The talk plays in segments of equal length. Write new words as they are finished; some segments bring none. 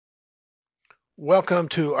Welcome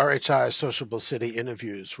to RHI's Sociable City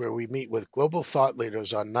Interviews, where we meet with global thought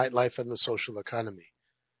leaders on nightlife and the social economy.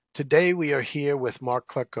 Today, we are here with Mark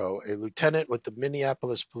Klukow, a lieutenant with the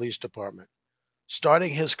Minneapolis Police Department.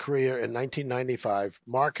 Starting his career in 1995,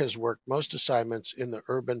 Mark has worked most assignments in the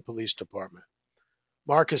urban police department.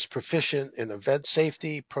 Mark is proficient in event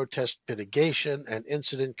safety, protest mitigation, and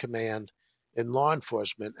incident command in law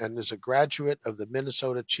enforcement and is a graduate of the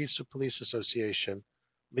Minnesota Chiefs of Police Association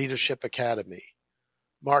Leadership Academy.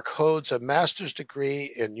 Mark holds a master's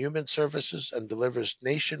degree in human services and delivers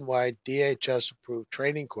nationwide DHS-approved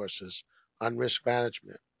training courses on risk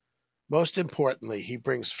management. Most importantly, he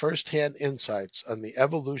brings firsthand insights on the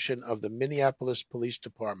evolution of the Minneapolis Police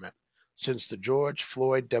Department since the George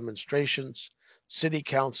Floyd demonstrations, City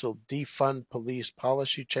Council defund police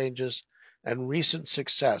policy changes, and recent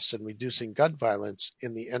success in reducing gun violence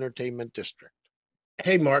in the entertainment district.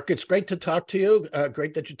 Hey, Mark, it's great to talk to you.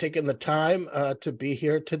 Great that you're taking the time to be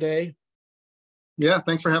here today. Yeah,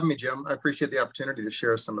 thanks for having me, Jim. I appreciate the opportunity to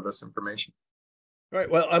share some of this information. All right.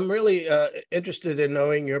 Well, I'm really interested in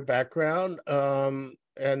knowing your background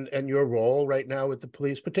and your role right now with the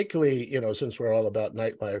police, particularly, since we're all about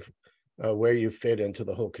nightlife, where you fit into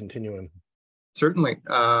the whole continuum. Certainly.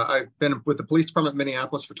 I've been with the police department in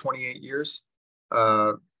Minneapolis for 28 years.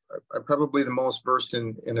 I'm probably the most versed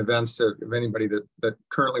in events of anybody that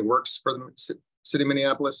currently works for the city of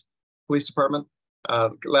Minneapolis Police Department.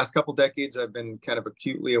 Last couple decades, I've been kind of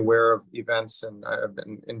acutely aware of events, and I've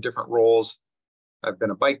been in different roles. I've been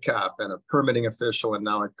a bike cop and a permitting official, and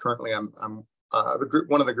now I'm the group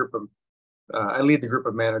one of the group of I lead the group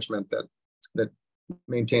of management that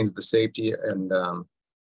maintains the safety and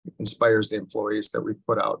inspires the employees that we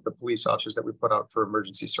put out, the police officers that we put out for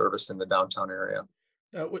emergency service in the downtown area.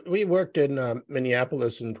 We worked in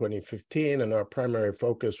Minneapolis in 2015, and our primary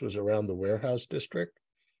focus was around the warehouse district.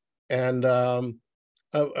 And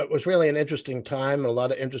it was really an interesting time, a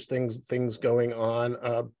lot of interesting things going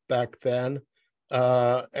on back then.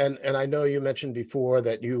 And I know you mentioned before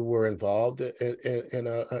that you were involved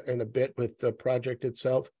in a bit with the project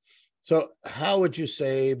itself. So how would you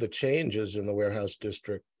say the changes in the warehouse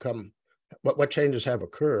district what changes have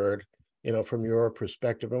occurred, from your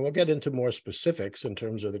perspective? And we'll get into more specifics in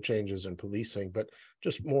terms of the changes in policing, but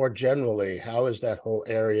just more generally, how has that whole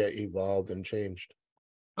area evolved and changed?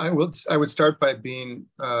 I would start by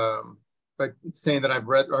saying that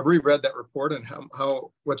I've reread that report, and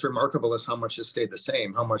how what's remarkable is how much has stayed the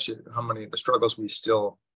same, how many of the struggles we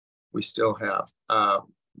still have.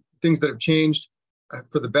 Things that have changed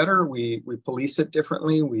for the better. We police it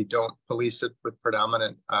differently. We don't police it with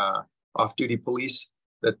predominant off-duty police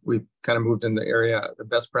that we've kind of moved in the area. The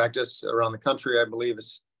best practice around the country, I believe,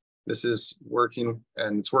 is this is working,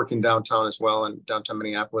 and it's working downtown as well, in downtown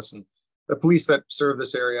Minneapolis. And the police that serve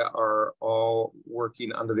this area are all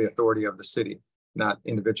working under the authority of the city, not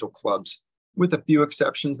individual clubs. With a few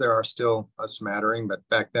exceptions, there are still a smattering, but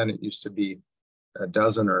back then it used to be a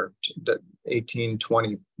dozen or 18,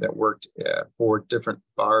 20 that worked for different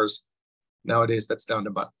bars. Nowadays, that's down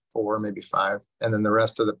to about 4, maybe 5. And then the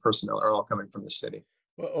rest of the personnel are all coming from the city.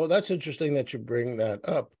 Well, that's interesting that you bring that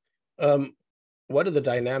up. What are the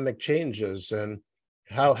dynamic changes, and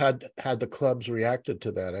how had the clubs reacted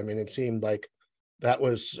to that? I mean, it seemed like that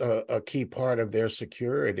was a key part of their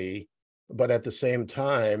security, but at the same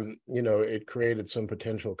time, it created some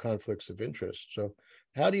potential conflicts of interest. So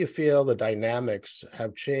how do you feel the dynamics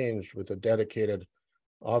have changed with a dedicated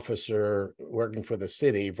officer working for the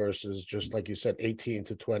city versus, just like you said, 18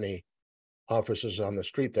 to 20 officers on the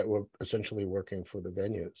street that were essentially working for the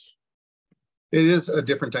venues? It is a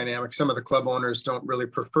different dynamic. Some of the club owners don't really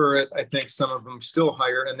prefer it. I think some of them still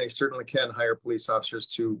hire, and they certainly can hire police officers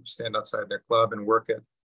to stand outside their club and work it.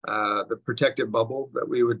 The protective bubble, that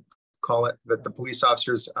we would call it, that the police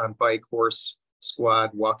officers on bike, horse,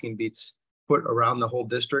 squad, walking beats put around the whole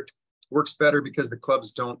district, works better because the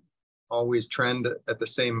clubs don't always trend at the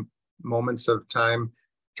same moments of time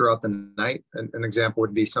throughout the night. An example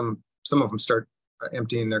would be some of them start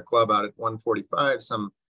emptying their club out at 1:45,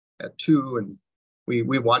 some at 2, and we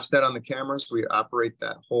watch that on the cameras. We operate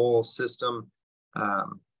that whole system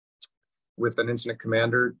with an incident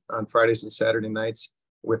commander on Fridays and Saturday nights,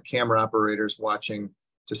 with camera operators watching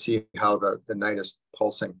to see how the night is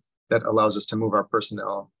pulsing. That allows us to move our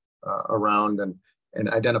personnel around and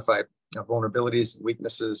identify vulnerabilities and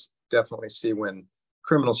weaknesses. Definitely see when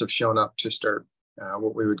criminals have shown up to start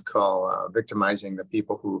what we would call victimizing the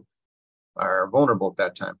people who are vulnerable at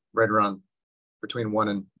that time, right around between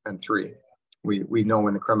 1 and 3. We know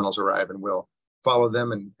when the criminals arrive, and we'll follow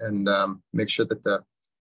them and make sure that the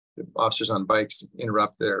officers on bikes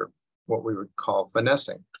interrupt their what we would call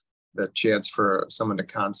finessing. the chance for someone to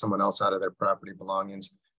con someone else out of their property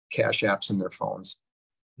belongings, cash apps in their phones.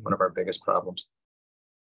 One of our biggest problems.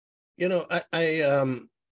 You know, I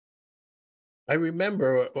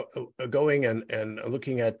remember going and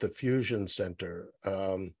looking at the Fusion Center,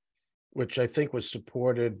 which I think was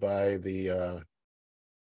supported by the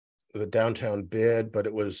downtown bid, but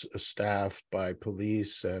it was staffed by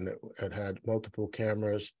police and it had multiple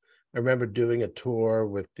cameras. I remember doing a tour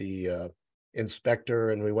with the inspector,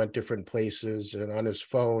 and we went different places, and on his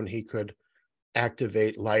phone, he could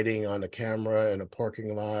activate lighting on a camera in a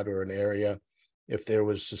parking lot or an area if there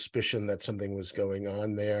was suspicion that something was going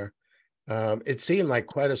on there. It seemed like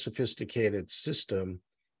quite a sophisticated system.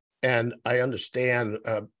 And I understand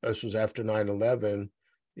this was after 9/11,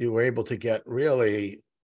 you were able to get really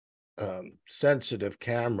sensitive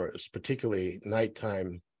cameras, particularly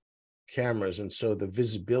nighttime cameras. And so the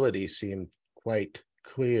visibility seemed quite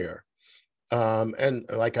clear. And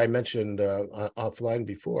like I mentioned offline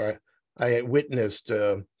before, I witnessed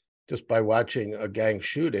just by watching a gang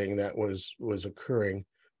shooting that was occurring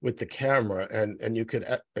with the camera, and you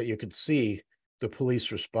could see the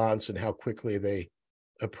police response and how quickly they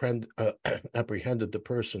apprehended the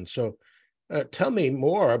person. So tell me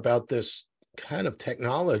more about this kind of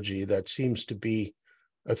technology that seems to be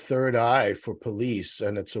a third eye for police,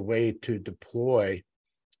 and it's a way to deploy,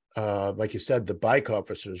 like you said, the bike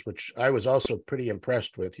officers, which I was also pretty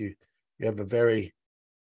impressed with. You have a very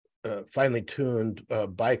finely tuned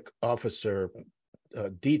bike officer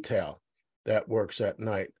detail that works at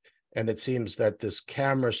night. And it seems that this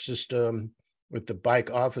camera system with the bike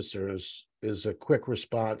officers is a quick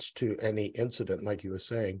response to any incident, like you were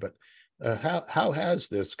saying. But how has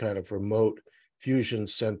this kind of remote fusion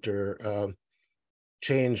center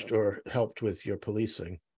changed or helped with your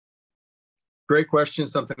policing? Great question,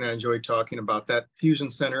 something I enjoy talking about. That fusion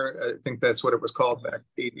center, I think that's what it was called back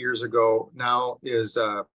 8 years ago, now is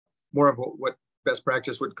more of what best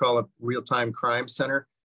practice would call a real-time crime center.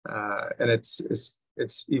 And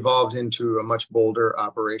it's evolved into a much bolder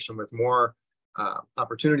operation with more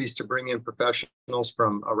opportunities to bring in professionals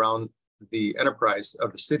from around the enterprise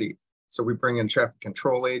of the city. So we bring in traffic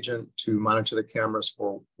control agent to monitor the cameras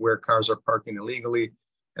for where cars are parking illegally.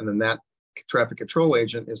 And then that traffic control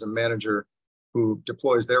agent is a manager who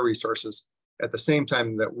deploys their resources at the same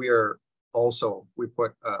time that we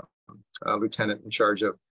put a lieutenant in charge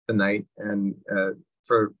of the night, and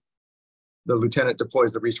for the lieutenant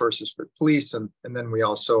deploys the resources for the police. And then we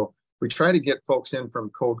try to get folks in from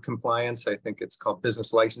code compliance. I think it's called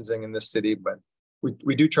business licensing in this city, but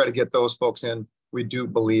we do try to get those folks in. We do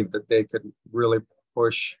believe that they could really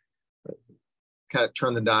push, kind of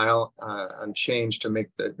turn the dial on change to make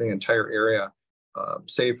the entire area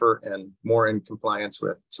safer and more in compliance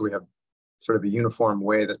with. So we have sort of a uniform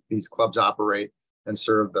way that these clubs operate and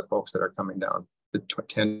serve the folks that are coming down, the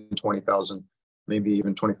 10, 20,000, maybe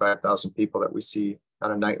even 25,000 people that we see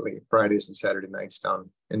on a nightly, Fridays and Saturday nights down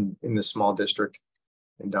in this small district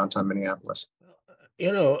in downtown Minneapolis.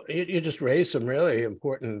 You know, you just raised some really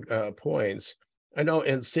important points. I know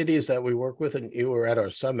in cities that we work with, and you were at our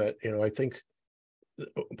summit, you know, I think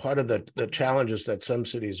part of the challenges that some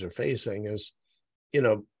cities are facing is, you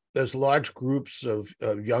know, there's large groups of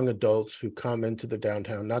young adults who come into the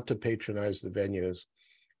downtown, not to patronize the venues,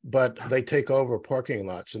 but they take over parking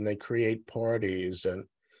lots and they create parties. And,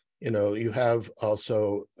 you know, you have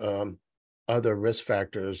also other risk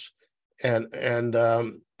factors. And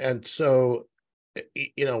so,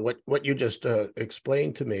 you know, what you just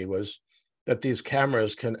explained to me was that these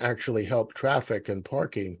cameras can actually help traffic and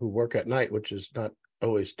parking who work at night, which is not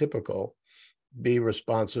always typical, be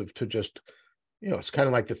responsive to just, you know, it's kind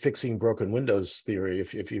of like the fixing broken windows theory.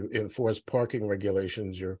 If you enforce parking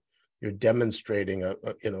regulations, you're demonstrating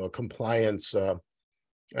a compliance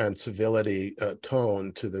and civility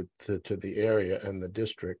tone to the area and the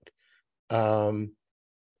district. And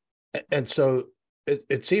so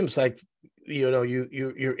it seems like, you know,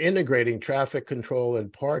 you're integrating traffic control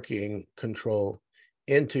and parking control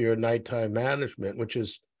into your nighttime management, which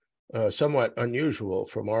is somewhat unusual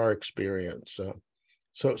from our experience.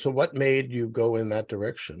 So what made you go in that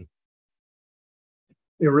direction?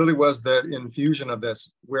 It really was the infusion of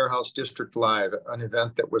this Warehouse District Live, an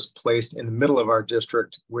event that was placed in the middle of our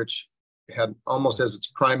district, which had almost as its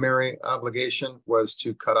primary obligation was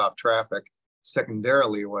to cut off traffic.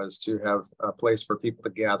 Secondarily was to have a place for people to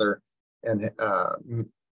gather and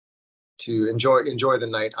to enjoy the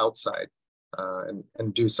night outside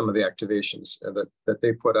and do some of the activations that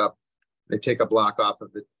they put up. They take a block off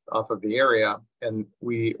of the area, and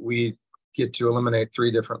we get to eliminate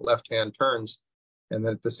 3 different left-hand turns. And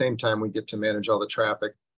then at the same time, we get to manage all the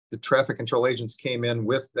traffic the traffic control agents came in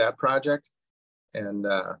with that project, and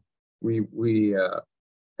we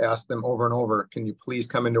asked them over and over, can you please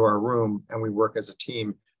come into our room and we work as a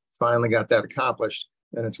team. Finally got that accomplished,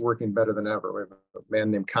 and it's working better than ever. We have a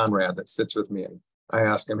man named Conrad that sits with me, and I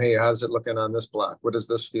ask him, hey, how's it looking on this block? What does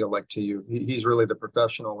this feel like to you? He's really the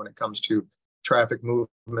professional when it comes to traffic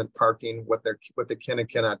movement, parking, what they can and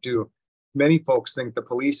cannot do. Many folks think the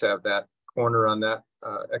police have that corner on that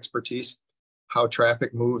expertise, how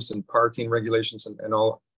traffic moves and parking regulations and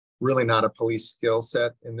all. Really not a police skill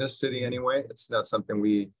set in this city anyway. It's not something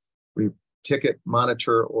we ticket,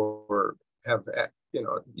 monitor, or have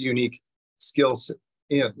unique skills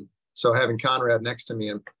in. So having Conrad next to me,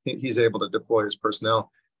 and he's able to deploy his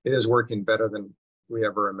personnel, it is working better than we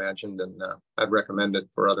ever imagined, and I'd recommend it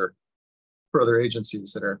for other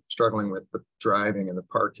agencies that are struggling with the driving and the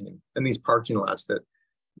parking and these parking lots that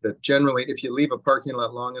generally, if you leave a parking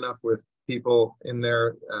lot long enough with people in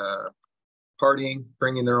there partying,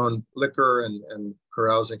 bringing their own liquor and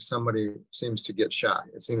carousing, somebody seems to get shot.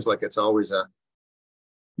 It seems like it's always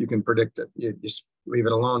you can predict it. You just leave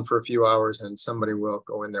it alone for a few hours and somebody will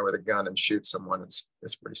go in there with a gun and shoot someone.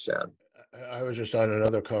 It's pretty sad. I was just on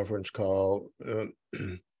another conference call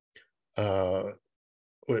with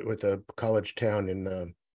a college town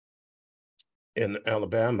in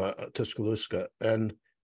Alabama, Tuscaloosa, and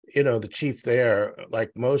the chief there,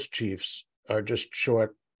 like most chiefs, are just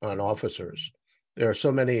short on officers. There are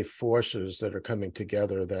so many forces that are coming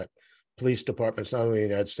together that police departments, not only in the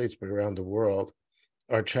United States, but around the world,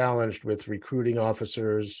 are challenged with recruiting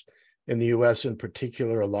officers. In the US in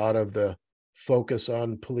particular, a lot of the focus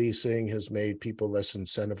on policing has made people less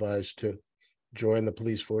incentivized to join the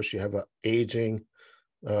police force. You have an aging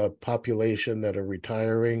population that are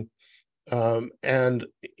retiring. And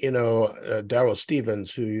Darrell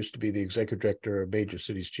Stevens, who used to be the executive director of Major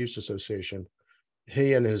Cities Chiefs Association,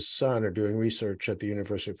 he and his son are doing research at the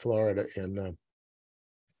University of Florida in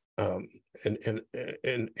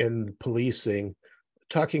policing,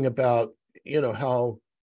 talking about how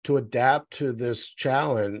to adapt to this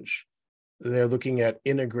challenge. They're looking at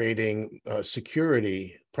integrating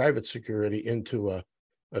security, private security, into a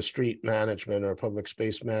street management or public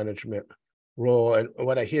space management role. And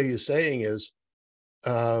what I hear you saying is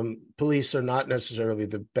police are not necessarily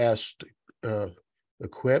the best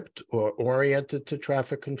equipped or oriented to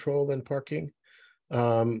traffic control and parking.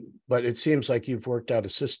 But it seems like you've worked out a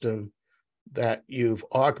system that you've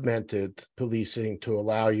augmented policing to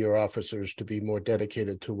allow your officers to be more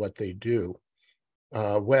dedicated to what they do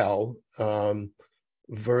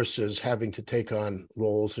versus having to take on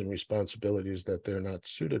roles and responsibilities that they're not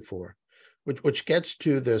suited for, which gets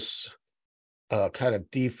to this kind of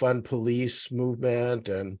defund police movement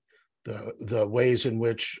and the ways in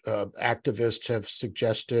which activists have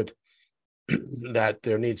suggested that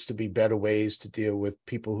there needs to be better ways to deal with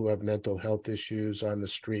people who have mental health issues on the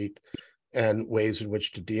street, and ways in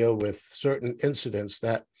which to deal with certain incidents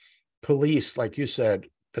that police, like you said,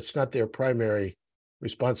 that's not their primary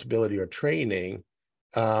responsibility or training,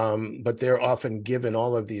 but they're often given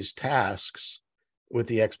all of these tasks with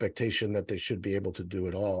the expectation that they should be able to do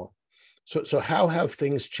it all. So how have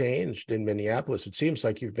things changed in Minneapolis? It seems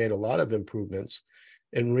like you've made a lot of improvements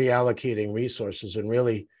in reallocating resources and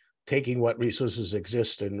really taking what resources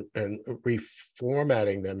exist and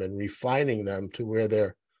reformatting them and refining them to where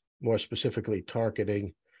they're more specifically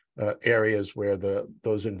targeting areas where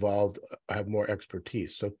those involved have more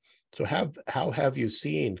expertise. So how have you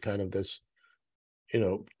seen kind of this,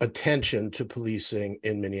 attention to policing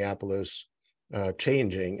in Minneapolis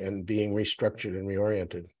changing and being restructured and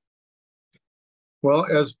reoriented? Well,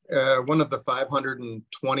 as one of the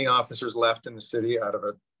 520 officers left in the city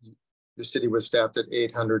the city was staffed at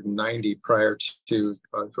 890 prior to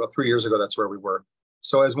 3 years ago. That's where we were.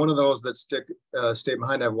 So as one of those that stay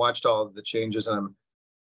behind, I've watched all of the changes, and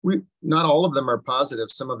not all of them are positive.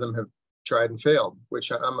 Some of them have tried and failed,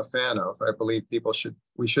 which I'm a fan of. I believe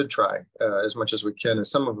we should try as much as we can, and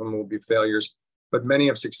some of them will be failures, but many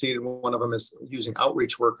have succeeded. One of them is using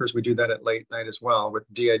outreach workers. We do that at late night as well with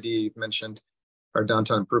DID. You've mentioned our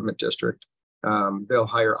downtown improvement district. They'll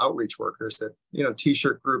hire outreach workers that,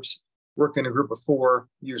 t-shirt groups work in a group of 4.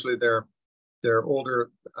 Usually they're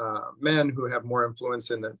older men who have more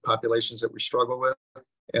influence in the populations that we struggle with.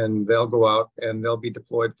 And they'll go out and they'll be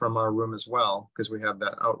deployed from our room as well, because we have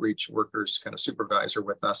that outreach workers kind of supervisor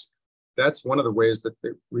with us. That's one of the ways that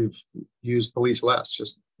we've used police less,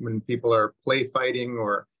 just when people are play fighting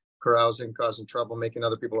or carousing, causing trouble, making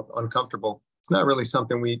other people uncomfortable. It's not really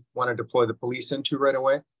something we want to deploy the police into right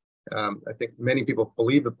away. I think many people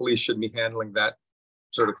believe the police should be handling that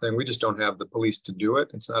sort of thing. We just don't have the police to do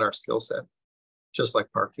it. It's not our skill set. just like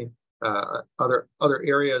parking. Other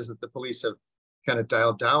areas that the police have kind of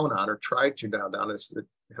dialed down on or tried to dial down is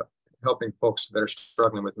helping folks that are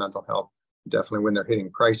struggling with mental health. Definitely when they're hitting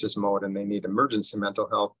crisis mode and they need emergency mental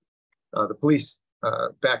health. The police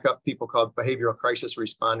back up people called behavioral crisis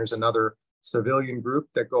responders, another civilian group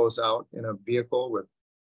that goes out in a vehicle with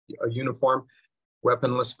a uniform,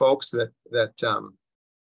 weaponless folks that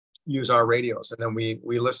use our radios, and then we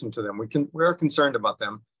listen to them. We're concerned about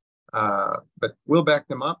them, but we'll back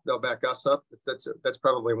them up. They'll back us up. That's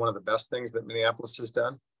probably one of the best things that Minneapolis has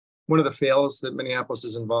done. One of the fails that Minneapolis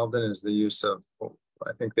is involved in is the use of,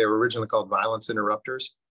 I think they were originally called violence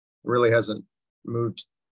interrupters. It really hasn't moved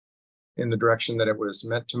in the direction that it was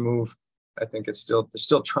meant to move. I think they're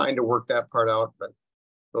still trying to work that part out, but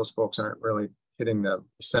those folks aren't really hitting the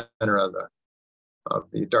center of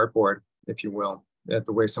the dartboard, if you will, at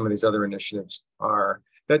the way some of these other initiatives are.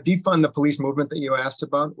 That defund the police movement that you asked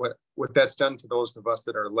about, what that's done to those of us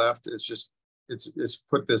that are left is just it's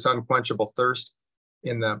put this unquenchable thirst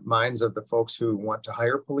in the minds of the folks who want to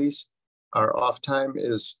hire police. Our off time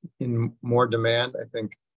is in more demand. I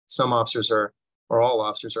think some officers or all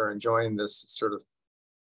officers are enjoying this sort of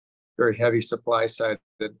very heavy supply side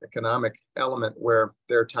economic element where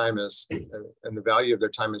their time is and the value of their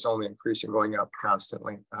time is only increasing, going up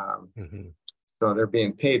constantly. So they're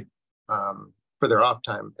being paid for their off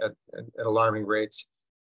time at alarming rates.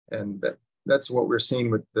 And that's what we're seeing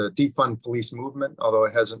with the defund police movement, although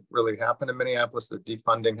it hasn't really happened in Minneapolis. The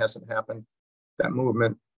defunding hasn't happened. That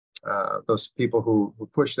movement, those people who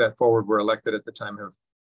pushed that forward were elected at the time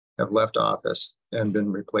have left office and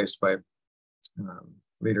been replaced by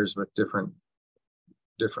leaders with different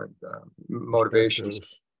motivations.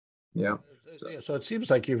 Yeah. So it seems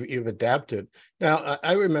like you've adapted. Now,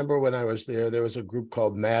 I remember when I was there was a group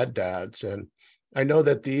called Mad Dads, and I know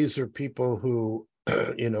that these are people who,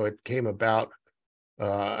 it came about.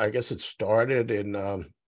 I guess it started in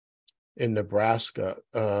Nebraska,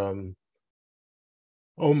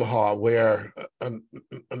 Omaha, where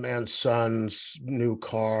a man's son's new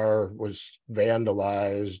car was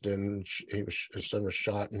vandalized, and his son was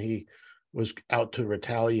shot, and he was out to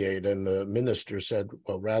retaliate. And the minister said,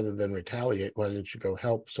 well, rather than retaliate, why don't you go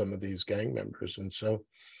help some of these gang members? And so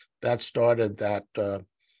that started that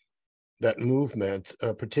movement,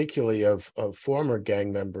 particularly of former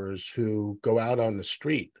gang members who go out on the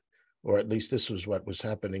street, or at least this was what was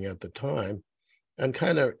happening at the time, and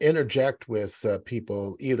kind of interject with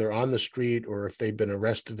people either on the street or if they've been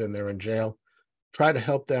arrested and they're in jail, try to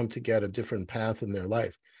help them to get a different path in their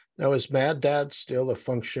life. Now, is Mad Dad still a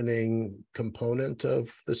functioning component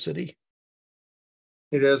of the city?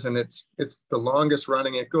 It is, and it's the longest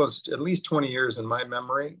running. It goes at least 20 years in my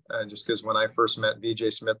memory, just because when I first met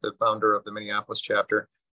VJ Smith, the founder of the Minneapolis chapter,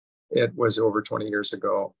 it was over 20 years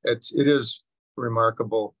ago. It is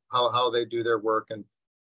remarkable how they do their work and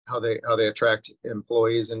how they attract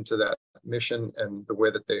employees into that mission and the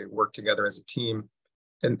way that they work together as a team.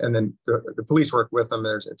 And then the police work with them.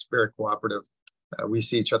 It's very cooperative. We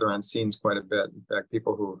see each other on scenes quite a bit. In fact,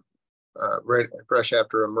 people who right fresh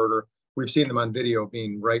after a murder, we've seen them on video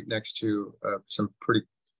being right next to some pretty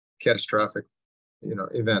catastrophic,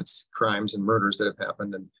 events, crimes and murders that have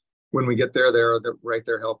happened. And when we get there, they're right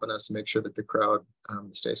there helping us make sure that the crowd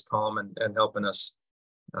stays calm and helping us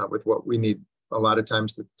with what we need. A lot of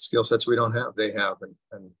times the skill sets we don't have, they have,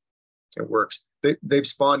 and it works. They've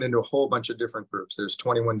spawned into a whole bunch of different groups. There's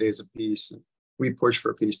 21 Days of Peace. We push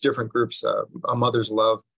for peace, different groups, A Mother's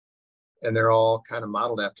Love, and they're all kind of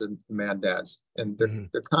modeled after the Mad Dads. And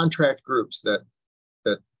they're contract groups that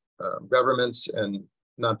governments and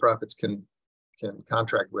nonprofits can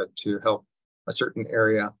contract with to help a certain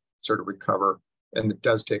area sort of recover. And it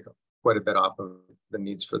does take quite a bit off of the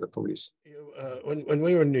needs for the police. When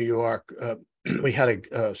we were in New York, we had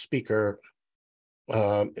a speaker,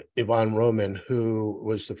 Yvonne Roman, who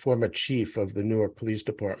was the former chief of the Newark Police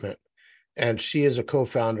Department. And she is a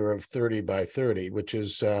co-founder of 30 by 30, which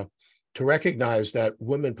is to recognize that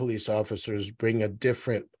women police officers bring a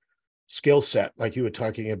different skill set. Like you were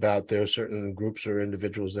talking about, there are certain groups or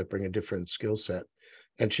individuals that bring a different skill set.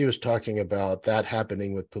 And she was talking about that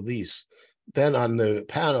happening with police. Then on the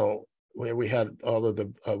panel, where we had all of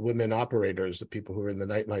the women operators, the people who are in the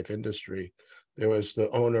nightlife industry, there was the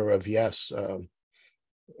owner of Yes,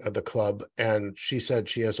 the club, and she said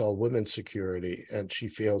she has all women security, and she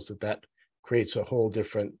feels that creates a whole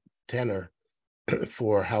different tenor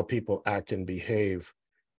for how people act and behave.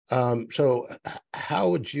 So how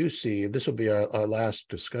would you see, this will be our last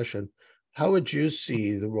discussion, how would you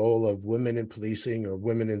see the role of women in policing or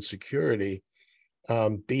women in security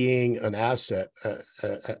being an asset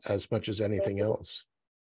as much as anything else?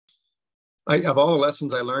 Of all the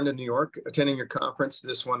lessons I learned in New York, attending your conference,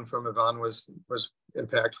 this one from Yvonne was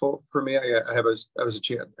impactful for me. I had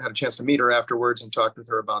a chance to meet her afterwards and talk with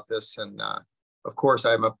her about this. And of course,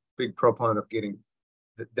 I'm a big proponent of getting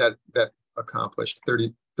that accomplished.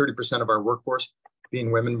 30% of our workforce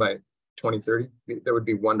being women by 2030. That would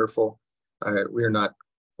be wonderful. We are not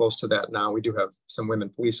close to that now. We do have some women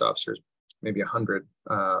police officers, maybe 100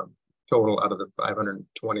 total out of the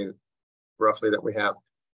 520 roughly that we have.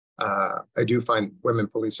 I do find women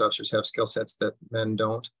police officers have skill sets that men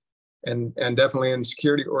don't, and definitely in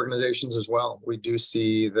security organizations as well. We do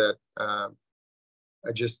see that.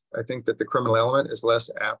 I think that the criminal element is less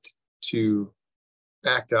apt to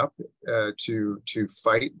act up, to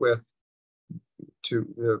fight with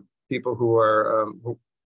the people who are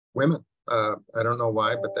women. I don't know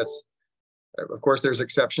why, but that's, of course, there's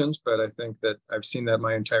exceptions, but I think that I've seen that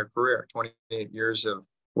my entire career, 28 years of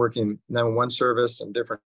working 911 service and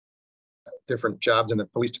different jobs in the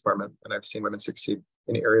police department, and I've seen women succeed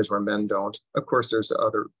in areas where men don't. Of course,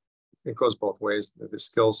 it goes both ways. The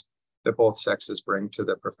skills that both sexes bring to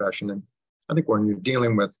the profession, and I think when you're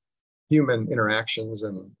dealing with human interactions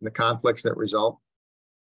and the conflicts that result,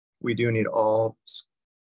 we do need a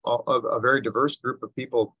very diverse group of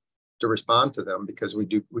people to respond to them, because we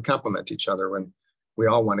complement each other when we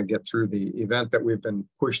all want to get through the event that we've been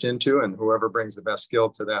pushed into, and whoever brings the best skill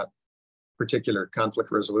to that particular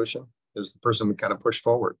conflict resolution is the person we kind of push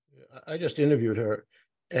forward. I just interviewed her,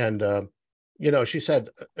 and she said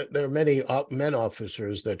there are many men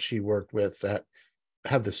officers that she worked with that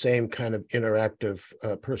have the same kind of interactive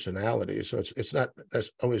personality. So it's not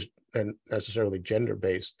always necessarily gender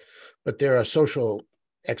based, but there are social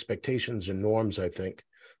expectations and norms, I think,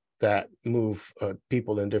 that move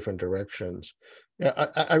people in different directions. Yeah,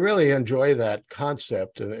 I really enjoy that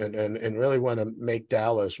concept, and really want to make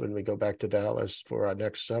Dallas, when we go back to Dallas for our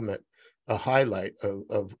next summit, a highlight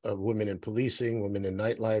of women in policing, women in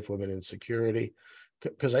nightlife, women in security,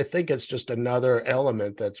 because I think it's just another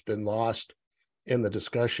element that's been lost in the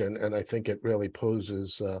discussion, and I think it really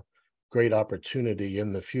poses great opportunity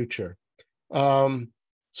in the future.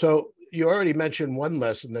 So you already mentioned one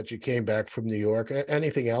lesson that you came back from New York.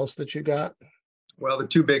 Anything else that you got? Well, the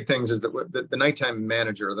two big things is that the nighttime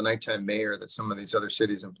manager, or the nighttime mayor that some of these other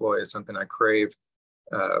cities employ, is something I crave.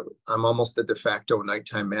 I'm almost the de facto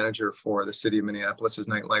nighttime manager for the city of Minneapolis's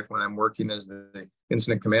nightlife when I'm working as the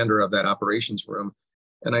incident commander of that operations room.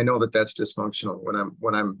 And I know that that's dysfunctional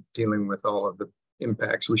when I'm dealing with all of the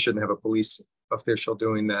impacts. We shouldn't have a police official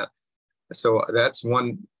doing that. So that's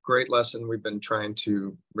one great lesson. We've been trying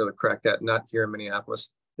to really crack that nut here in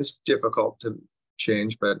Minneapolis. It's difficult to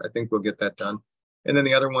change, but I think we'll get that done. And then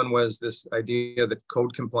the other one was this idea that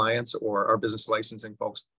code compliance, or our business licensing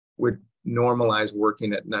folks, would normalize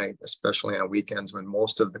working at night, especially on weekends, when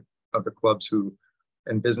most of the clubs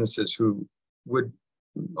and businesses who would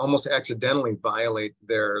almost accidentally violate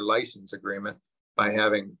their license agreement by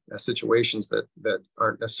having situations that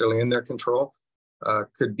aren't necessarily in their control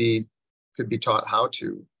could be taught how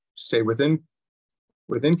to stay within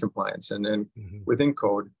compliance and within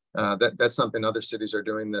code. That's something other cities are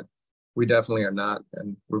doing that we definitely are not,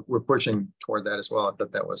 and we're pushing toward that as well. I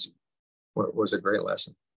thought that was a great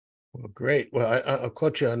lesson. Well, great. Well, I'll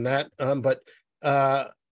quote you on that. But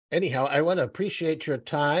anyhow, I want to appreciate your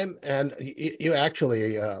time, and you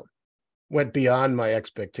actually went beyond my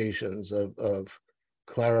expectations of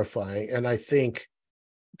clarifying. And I think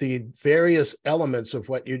the various elements of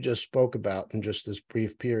what you just spoke about in just this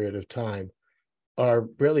brief period of time are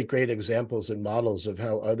really great examples and models of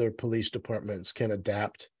how other police departments can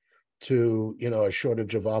adapt to, a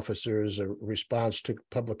shortage of officers, a response to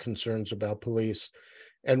public concerns about police,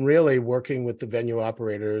 and really working with the venue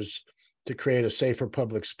operators to create a safer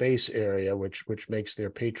public space area, which makes their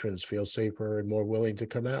patrons feel safer and more willing to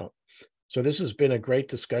come out. So this has been a great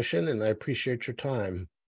discussion, and I appreciate your time.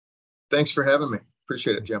 Thanks for having me.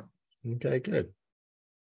 Appreciate it, Jim. Okay, good.